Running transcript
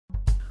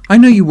I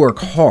know you work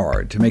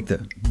hard to make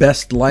the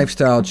best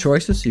lifestyle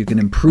choices so you can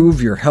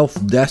improve your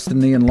health,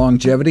 destiny, and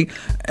longevity,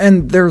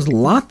 and there's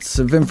lots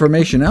of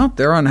information out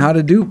there on how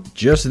to do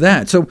just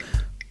that. So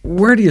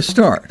where do you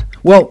start?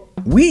 Well,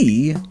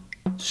 we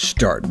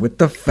start with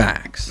the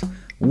facts.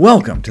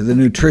 Welcome to the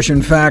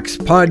Nutrition Facts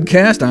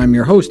podcast. I'm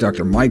your host,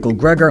 Dr. Michael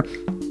Greger.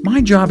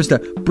 My job is to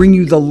bring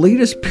you the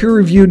latest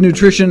peer-reviewed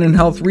nutrition and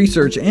health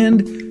research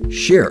and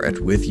share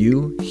it with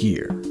you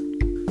here.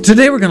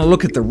 Today we're going to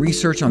look at the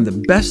research on the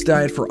best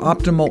diet for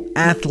optimal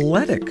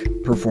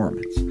athletic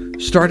performance,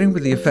 starting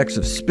with the effects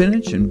of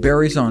spinach and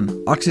berries on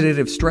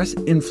oxidative stress,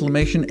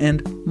 inflammation,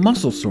 and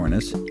muscle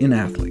soreness in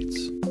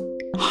athletes.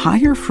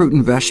 Higher fruit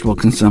and vegetable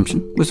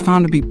consumption was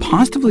found to be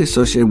positively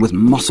associated with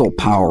muscle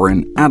power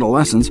in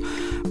adolescents,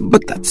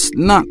 but that's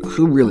not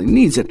who really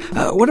needs it.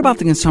 What about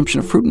the consumption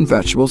of fruit and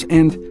vegetables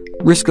and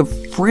risk of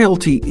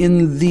frailty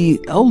in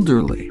the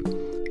elderly?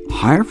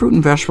 Higher fruit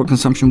and vegetable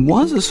consumption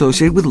was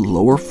associated with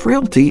lower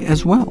frailty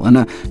as well, in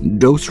a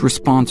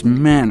dose-response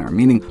manner,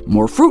 meaning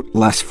more fruit,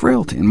 less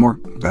frailty, and more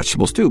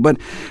vegetables too. But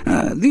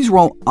these were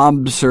all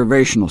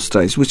observational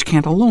studies, which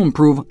can't alone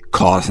prove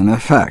cause and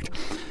effect.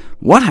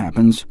 What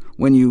happens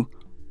when you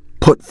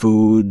put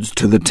foods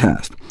to the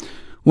test?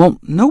 Well,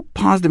 no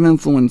positive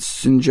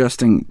influence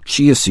ingesting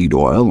chia seed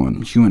oil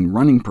on human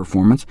running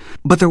performance,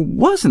 but there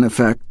was an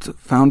effect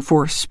found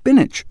for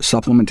spinach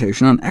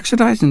supplementation on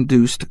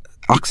exercise-induced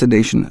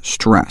oxidation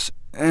stress.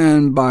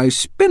 And by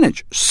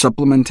spinach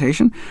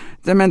supplementation,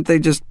 that meant they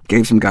just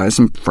gave some guys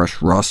some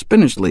fresh raw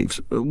spinach leaves,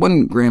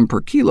 1 gram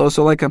per kilo,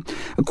 so like a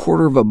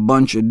quarter of a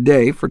bunch a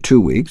day for 2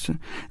 weeks. And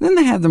then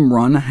they had them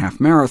run a half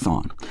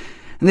marathon.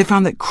 And they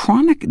found that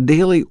chronic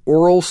daily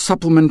oral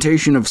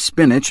supplementation of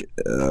spinach,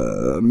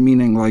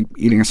 meaning like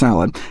eating a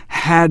salad,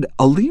 had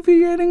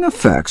alleviating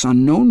effects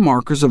on known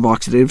markers of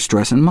oxidative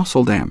stress and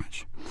muscle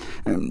damage.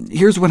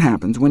 Here's what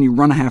happens when you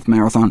run a half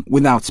marathon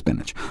without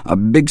spinach: a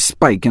big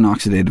spike in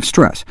oxidative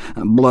stress,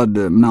 blood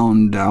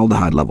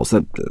malondialdehyde levels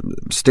that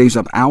stays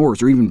up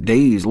hours or even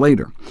days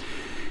later.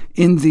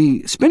 In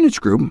the spinach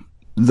group,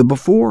 the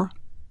before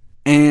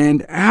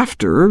and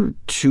after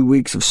 2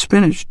 weeks of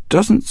spinach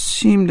doesn't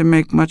seem to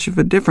make much of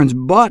a difference,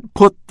 but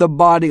put the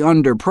body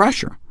under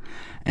pressure,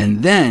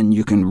 and then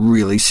you can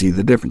really see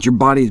the difference. Your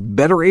body is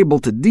better able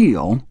to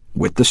deal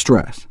with the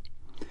stress.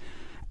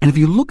 And if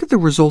you look at the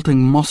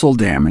resulting muscle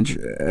damage,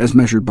 as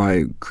measured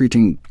by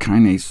creatine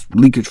kinase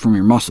leakage from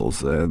your muscles,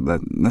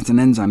 that's an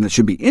enzyme that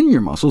should be in your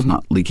muscles,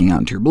 not leaking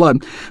out into your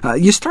blood,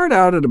 you start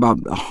out at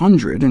about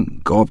 100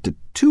 and go up to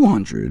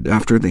 200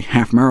 after the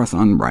half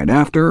marathon right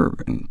after,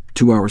 and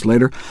 2 hours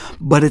later.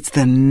 But it's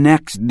the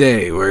next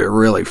day where you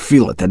really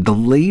feel it, that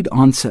delayed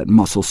onset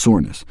muscle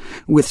soreness,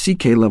 with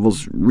CK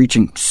levels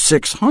reaching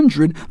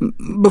 600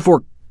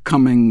 before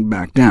coming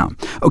back down.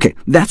 OK,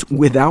 that's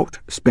without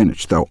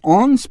spinach, though.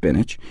 On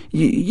spinach,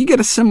 you get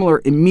a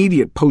similar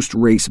immediate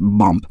post-race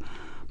bump,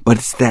 but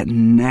it's that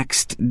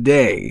next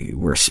day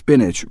where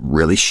spinach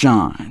really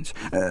shines.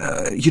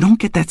 You don't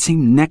get that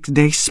same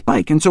next-day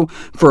spike, and so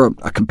for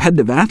a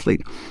competitive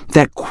athlete,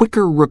 that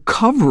quicker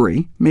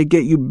recovery may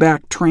get you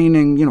back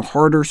training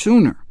harder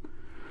sooner.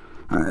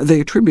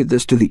 They attribute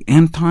this to the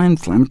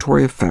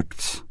anti-inflammatory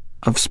effects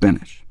of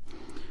spinach.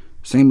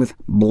 Same with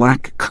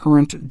black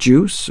currant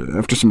juice.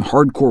 After some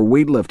hardcore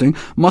weightlifting,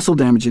 muscle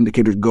damage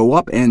indicators go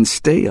up and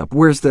stay up,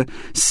 whereas the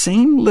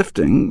same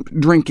lifting,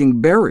 drinking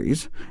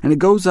berries, and it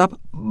goes up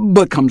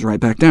but comes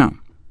right back down.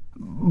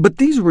 But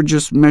these were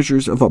just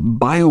measures of a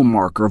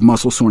biomarker of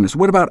muscle soreness.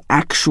 What about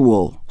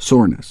actual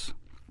soreness?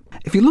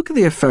 If you look at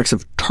the effects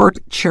of tart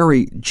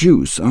cherry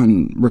juice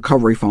on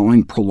recovery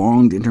following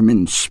prolonged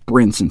intermittent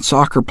sprints in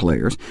soccer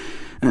players,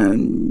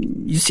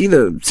 you see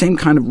the same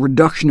kind of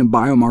reduction in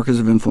biomarkers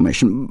of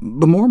inflammation,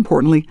 but more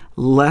importantly,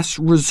 less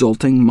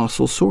resulting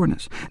muscle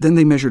soreness. Then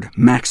they measured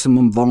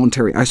maximum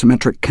voluntary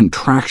isometric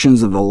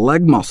contractions of the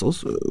leg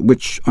muscles,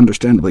 which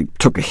understandably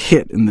took a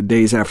hit in the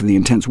days after the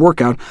intense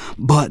workout,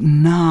 but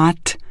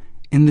not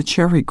in the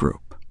cherry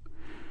group.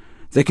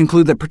 They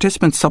conclude that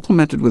participants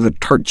supplemented with a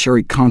tart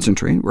cherry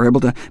concentrate were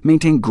able to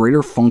maintain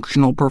greater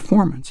functional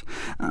performance.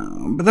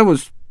 But that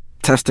was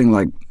testing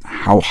like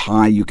how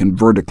high you can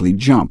vertically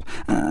jump.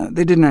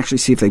 They didn't actually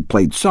see if they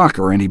played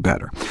soccer any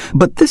better.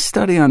 But this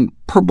study on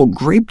purple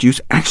grape juice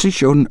actually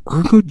showed an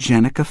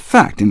ergogenic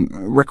effect in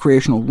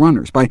recreational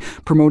runners by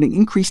promoting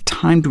increased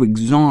time to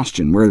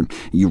exhaustion, where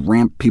you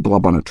ramp people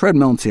up on a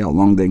treadmill and see how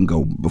long they can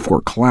go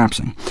before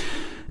collapsing.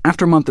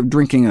 After a month of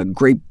drinking a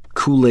grape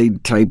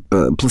Kool-Aid-type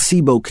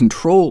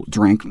placebo-control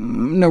drink,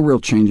 no real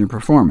change in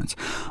performance.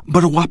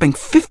 But a whopping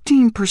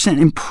 15%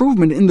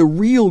 improvement in the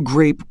real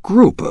grape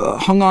group,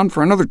 hung on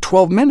for another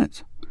 12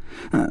 minutes.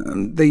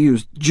 They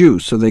used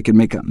juice so they could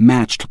make a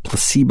matched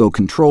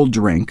placebo-controlled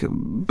drink,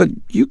 but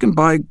you can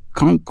buy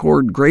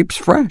Concord grapes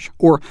fresh,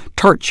 or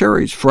tart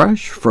cherries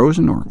fresh,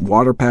 frozen, or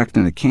water-packed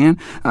in a can.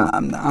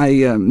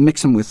 I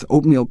mix them with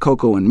oatmeal,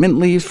 cocoa, and mint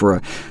leaves for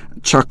a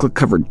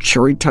chocolate-covered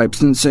cherry-type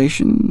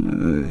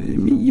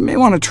sensation. You may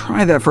want to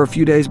try that for a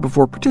few days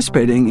before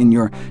participating in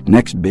your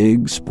next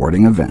big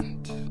sporting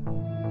event.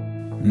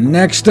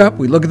 Next up,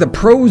 we look at the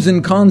pros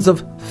and cons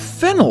of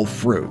fennel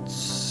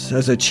fruits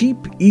as a cheap,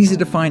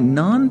 easy-to-find,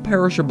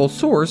 non-perishable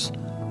source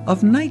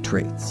of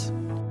nitrates.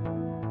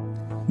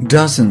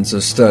 Dozens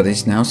of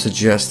studies now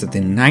suggest that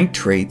the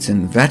nitrates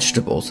in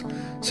vegetables,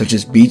 such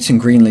as beets and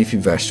green leafy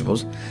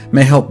vegetables,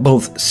 may help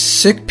both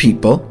sick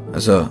people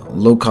as a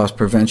low-cost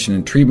prevention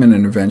and treatment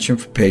intervention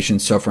for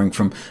patients suffering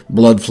from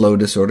blood flow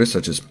disorders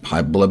such as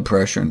high blood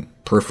pressure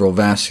and peripheral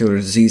vascular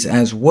disease,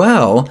 as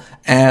well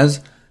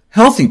as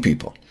healthy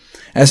people,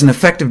 as an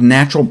effective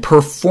natural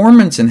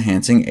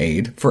performance-enhancing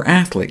aid for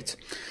athletes.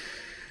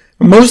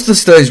 Most of the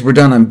studies were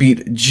done on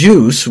beet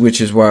juice, which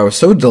is why I was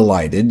so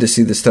delighted to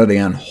see the study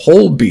on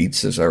whole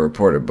beets, as I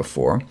reported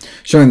before,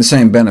 showing the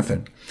same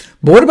benefit.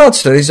 But what about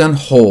studies on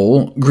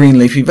whole green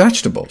leafy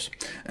vegetables?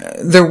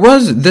 There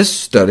was this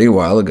study a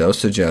while ago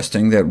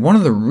suggesting that one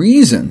of the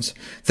reasons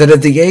that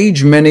at the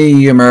age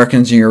many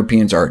Americans and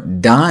Europeans are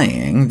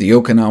dying, the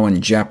Okinawan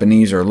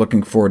Japanese are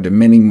looking forward to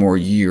many more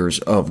years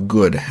of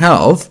good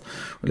health,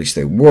 or at least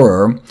they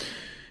were,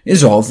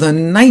 is all the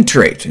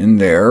nitrate in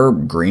their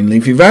green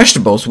leafy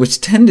vegetables, which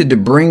tended to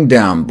bring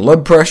down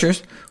blood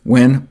pressures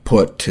when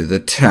put to the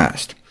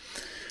test.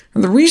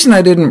 And the reason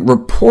I didn't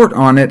report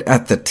on it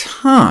at the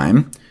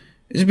time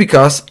is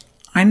because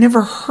I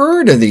never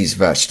heard of these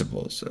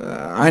vegetables.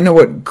 I know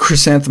what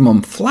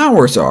chrysanthemum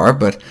flowers are,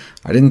 but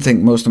I didn't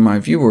think most of my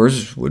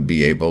viewers would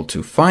be able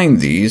to find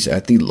these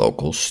at the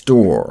local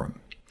store.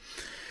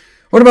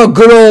 What about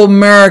good old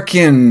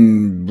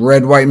American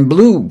red, white, and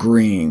blue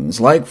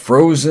greens, like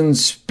frozen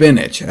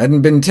spinach?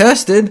 Hadn't been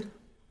tested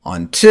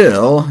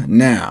until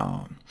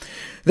now.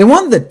 They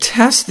wanted to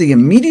test the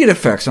immediate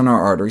effects on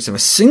our arteries of a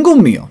single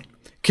meal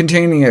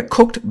containing a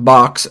cooked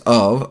box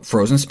of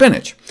frozen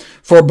spinach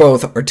for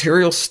both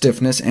arterial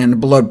stiffness and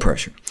blood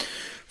pressure.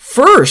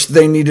 First,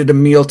 they needed a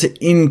meal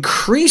to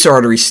increase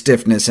artery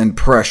stiffness and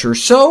pressure,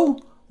 so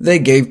they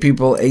gave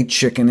people a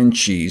chicken and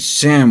cheese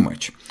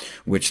sandwich,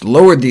 which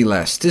lowered the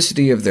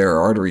elasticity of their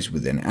arteries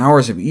within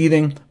hours of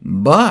eating,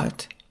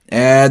 but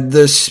add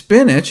the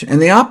spinach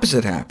and the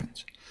opposite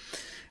happens.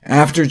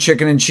 After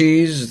chicken and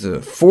cheese,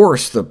 the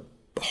force the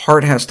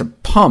heart has to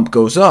pump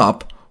goes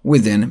up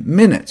within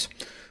minutes,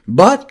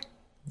 but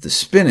the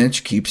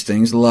spinach keeps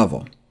things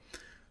level.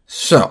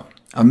 So,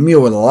 a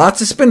meal with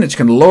lots of spinach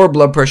can lower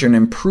blood pressure and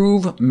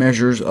improve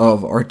measures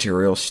of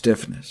arterial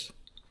stiffness.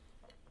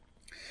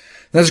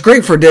 That's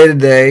great for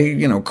day-to-day,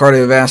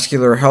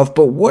 cardiovascular health,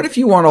 but what if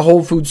you want a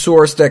whole food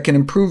source that can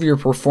improve your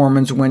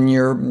performance when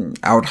you're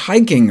out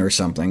hiking or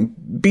something?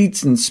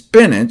 Beets and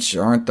spinach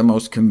aren't the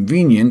most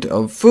convenient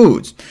of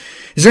foods.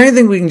 Is there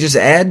anything we can just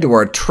add to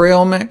our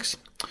trail mix?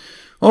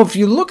 Well, if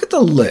you look at the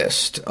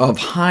list of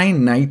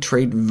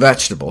high-nitrate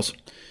vegetables,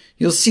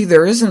 you'll see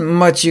there isn't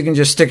much you can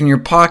just stick in your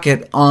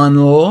pocket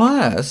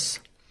unless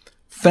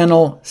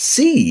fennel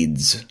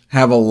seeds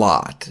have a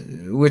lot,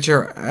 which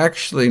are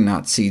actually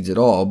not seeds at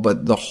all,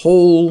 but the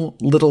whole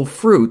little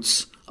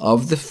fruits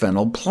of the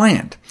fennel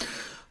plant.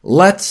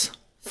 Let's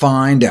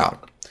find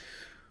out.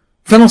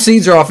 Fennel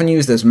seeds are often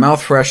used as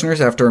mouth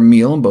fresheners after a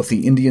meal in both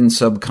the Indian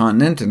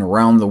subcontinent and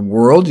around the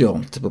world.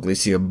 You'll typically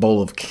see a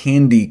bowl of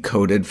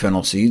candy-coated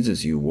fennel seeds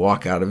as you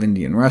walk out of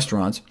Indian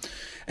restaurants.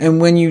 And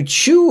when you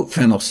chew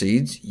fennel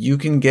seeds, you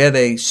can get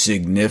a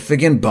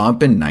significant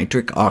bump in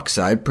nitric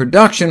oxide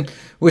production,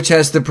 which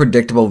has the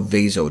predictable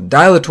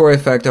vasodilatory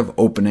effect of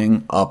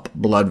opening up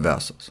blood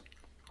vessels,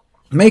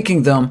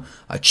 making them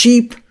a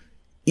cheap,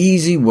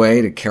 easy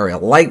way to carry a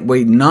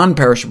lightweight,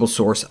 non-perishable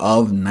source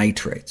of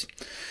nitrates.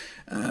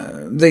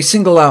 They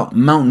single out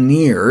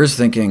mountaineers,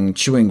 thinking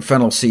chewing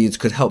fennel seeds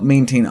could help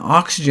maintain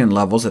oxygen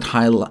levels at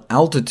high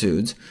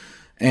altitudes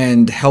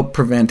and help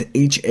prevent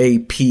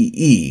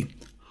HAPE,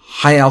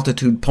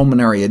 high-altitude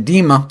pulmonary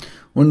edema,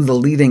 one of the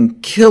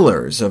leading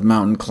killers of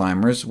mountain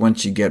climbers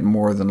once you get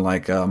more than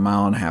like 1.5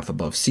 miles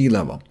above sea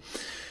level.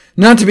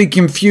 Not to be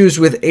confused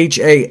with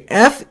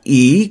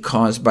HAFE,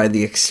 caused by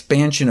the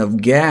expansion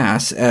of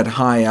gas at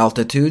high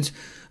altitudes,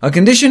 a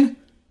condition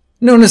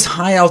known as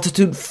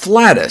high-altitude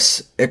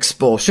flatus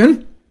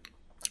expulsion,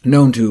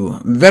 known to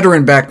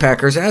veteran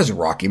backpackers as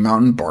Rocky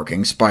Mountain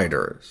barking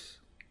spiders.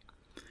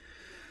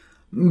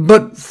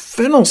 But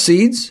fennel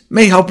seeds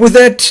may help with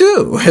that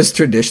too, as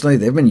traditionally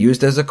they've been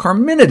used as a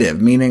carminative,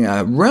 meaning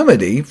a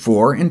remedy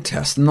for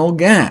intestinal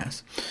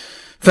gas.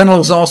 Fennel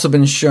has also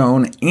been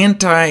shown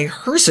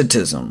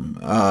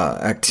anti-hirsutism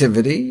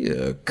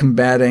activity,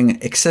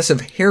 combating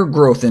excessive hair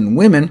growth in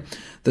women,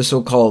 the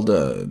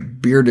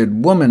so-called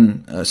bearded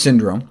woman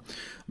syndrome,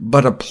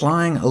 but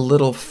applying a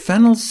little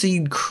fennel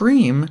seed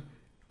cream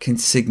can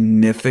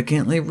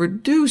significantly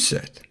reduce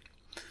it.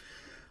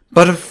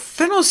 But if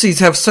fennel seeds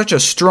have such a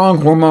strong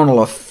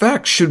hormonal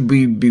effect, should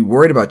we be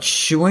worried about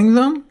chewing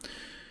them?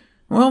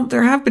 Well,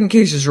 there have been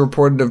cases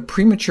reported of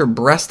premature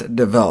breast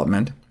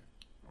development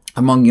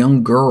among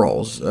young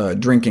girls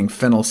drinking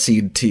fennel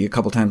seed tea a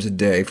couple times a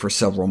day for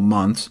several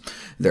months.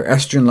 Their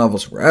estrogen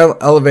levels were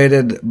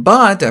elevated,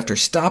 but after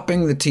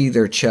stopping the tea,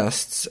 their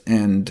chests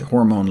and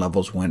hormone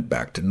levels went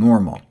back to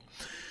normal.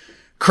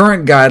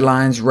 Current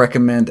guidelines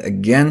recommend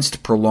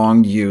against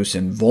prolonged use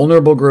in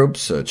vulnerable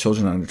groups,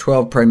 children under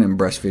 12, pregnant and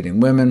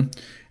breastfeeding women,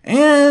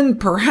 and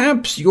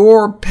perhaps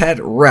your pet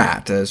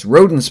rat, as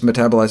rodents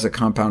metabolize a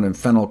compound in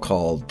fennel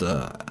called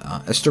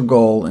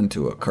estragol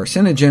into a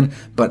carcinogen,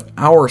 but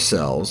our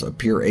cells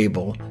appear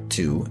able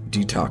to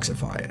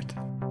detoxify it.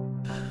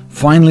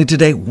 Finally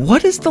today,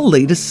 what is the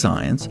latest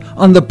science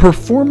on the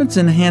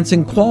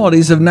performance-enhancing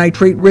qualities of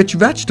nitrate-rich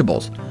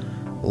vegetables?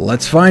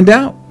 Let's find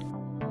out.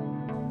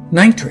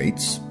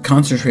 Nitrates,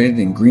 concentrated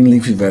in green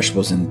leafy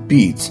vegetables and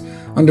beets,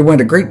 underwent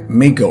a great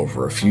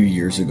makeover a few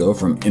years ago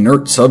from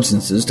inert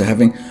substances to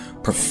having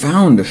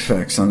profound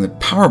effects on the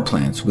power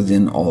plants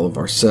within all of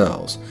our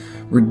cells,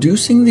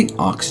 reducing the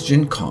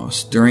oxygen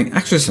costs during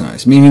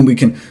exercise, meaning we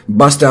can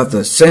bust out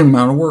the same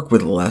amount of work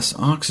with less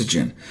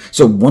oxygen.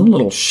 So one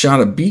little shot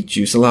of beet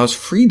juice allows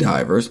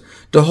freedivers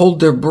to hold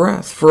their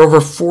breath for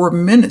over 4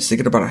 minutes. They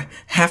get about a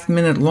half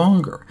minute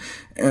longer.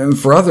 And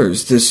for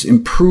others, this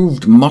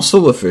improved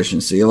muscle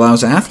efficiency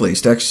allows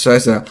athletes to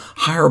exercise at a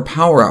higher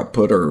power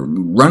output or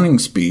running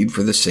speed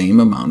for the same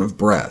amount of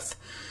breath.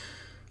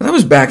 That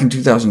was back in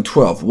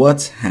 2012.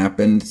 What's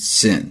happened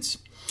since?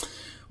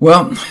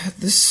 Well,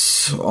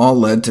 this all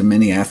led to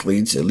many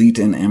athletes, elite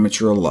and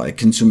amateur alike,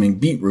 consuming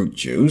beetroot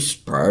juice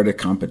prior to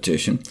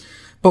competition.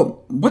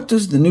 But what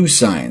does the new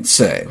science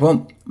say?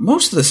 Well,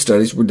 most of the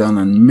studies were done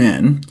on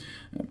men.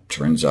 It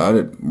turns out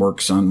it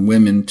works on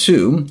women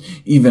too,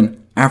 even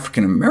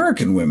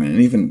African-American women, and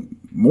even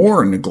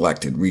more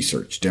neglected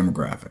research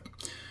demographic.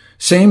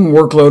 Same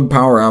workload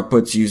power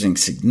outputs using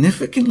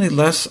significantly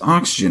less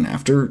oxygen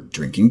after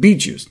drinking beet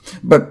juice.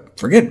 But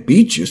forget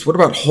beet juice, what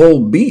about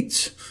whole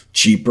beets?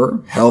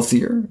 Cheaper,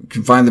 healthier, you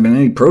can find them in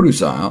any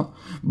produce aisle,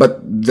 but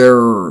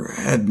there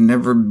had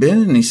never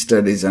been any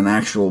studies on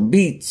actual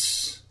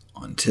beets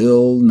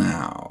until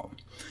now.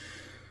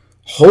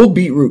 Whole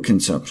beetroot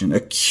consumption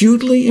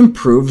acutely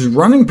improves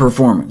running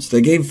performance.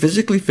 They gave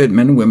physically fit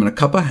men and women a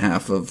cup and a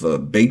half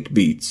of baked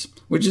beets,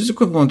 which is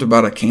equivalent to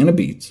about a can of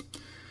beets,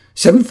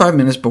 75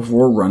 minutes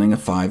before running a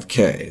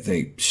 5K.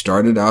 They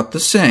started out the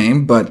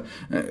same, but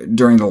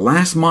during the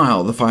last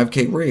mile of the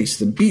 5K race,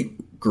 the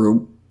beet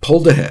group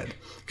pulled ahead,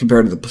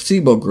 compared to the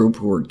placebo group,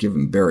 who were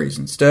given berries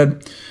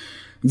instead.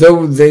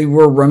 Though they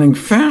were running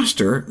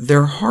faster,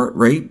 their heart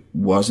rate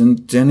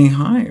wasn't any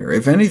higher.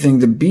 If anything,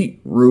 the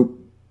beetroot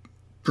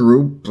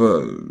group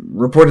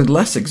reported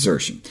less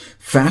exertion,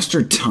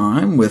 faster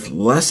time with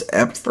less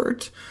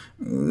effort.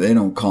 They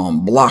don't call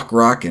them block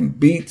rock and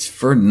beets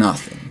for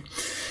nothing.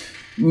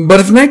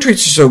 But if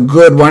nitrates are so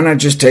good, why not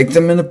just take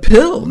them in a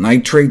pill?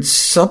 Nitrate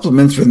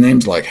supplements with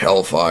names like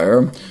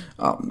Hellfire,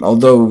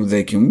 although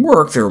they can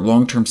work, their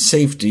long-term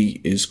safety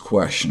is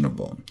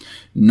questionable.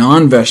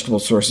 Non-vegetable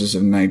sources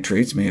of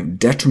nitrates may have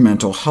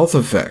detrimental health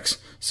effects,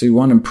 so you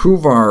want to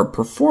improve our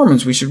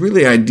performance, we should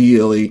really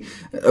ideally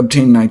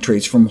obtain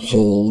nitrates from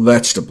whole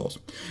vegetables.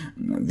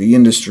 The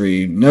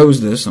industry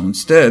knows this, so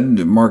instead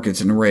markets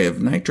an array of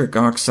nitric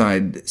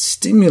oxide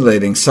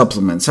stimulating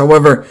supplements.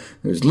 However,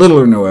 there's little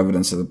or no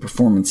evidence of the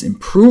performance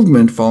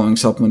improvement following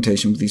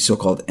supplementation with these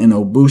so-called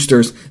NO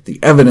boosters. The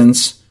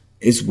evidence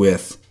is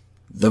with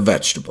the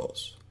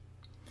vegetables.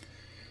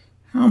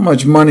 How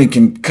much money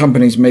can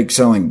companies make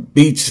selling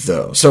beets,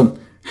 though? So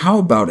how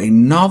about a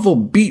novel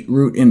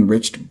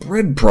beetroot-enriched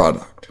bread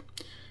product?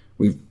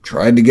 We've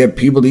tried to get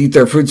people to eat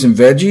their fruits and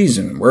veggies,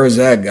 and where has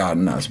that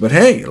gotten us? But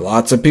hey,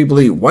 lots of people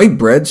eat white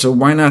bread, so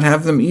why not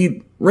have them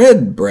eat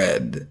red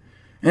bread?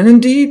 And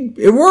indeed,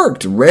 it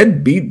worked.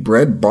 Red beet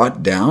bread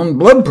brought down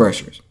blood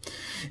pressures,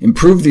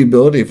 improved the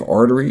ability of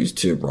arteries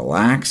to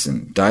relax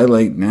and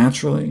dilate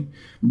naturally.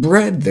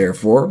 Bread,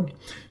 therefore,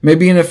 may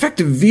be an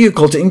effective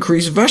vehicle to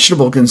increase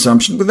vegetable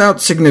consumption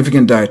without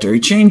significant dietary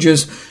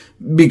changes,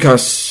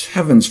 because,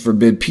 heavens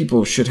forbid,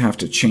 people should have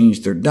to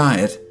change their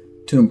diet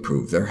to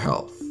improve their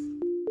health.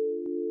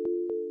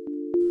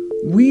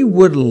 We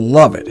would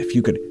love it if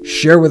you could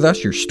share with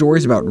us your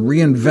stories about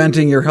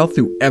reinventing your health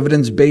through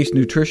evidence-based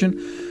nutrition.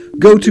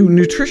 Go to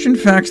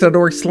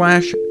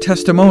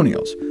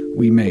NutritionFacts.org/testimonials.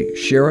 We may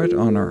share it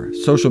on our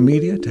social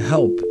media to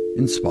help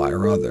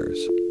inspire others.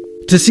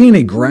 To see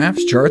any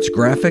graphs, charts,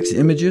 graphics,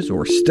 images,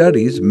 or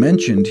studies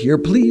mentioned here,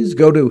 please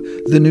go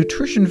to the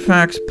Nutrition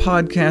Facts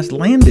podcast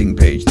landing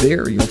page.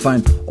 There you'll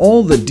find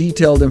all the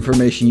detailed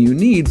information you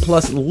need,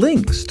 plus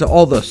links to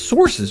all the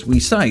sources we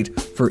cite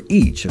for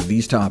each of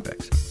these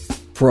topics.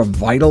 For a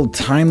vital,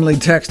 timely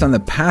text on the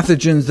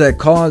pathogens that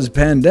cause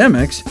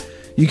pandemics,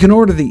 you can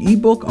order the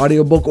ebook,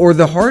 audiobook, or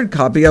the hard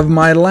copy of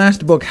my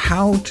last book,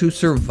 How to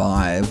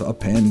Survive a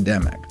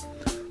Pandemic.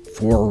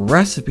 For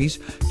recipes,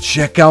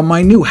 check out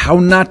my new How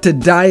Not to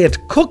Diet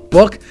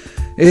cookbook.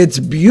 It's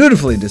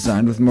beautifully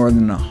designed with more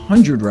than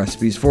 100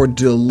 recipes for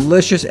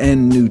delicious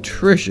and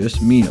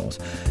nutritious meals.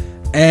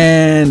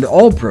 And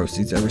all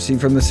proceeds I receive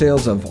from the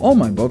sales of all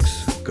my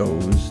books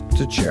goes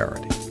to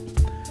charity.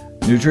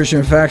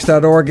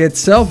 NutritionFacts.org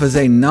itself is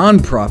a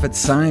non-profit,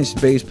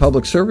 science-based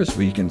public service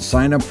where you can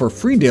sign up for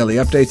free daily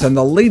updates on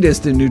the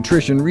latest in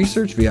nutrition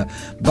research via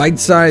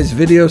bite-sized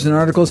videos and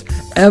articles.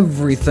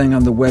 Everything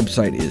on the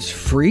website is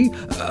free.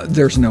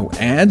 There's no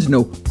ads,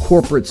 no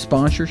corporate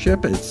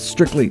sponsorship. It's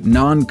strictly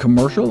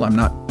non-commercial. I'm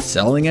not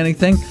selling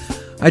anything.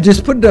 I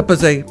just put it up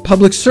as a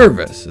public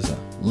service, as a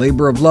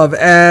labor of love,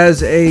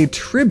 as a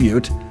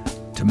tribute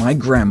to my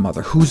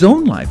grandmother, whose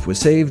own life was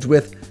saved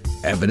with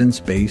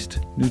evidence-based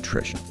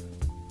nutrition.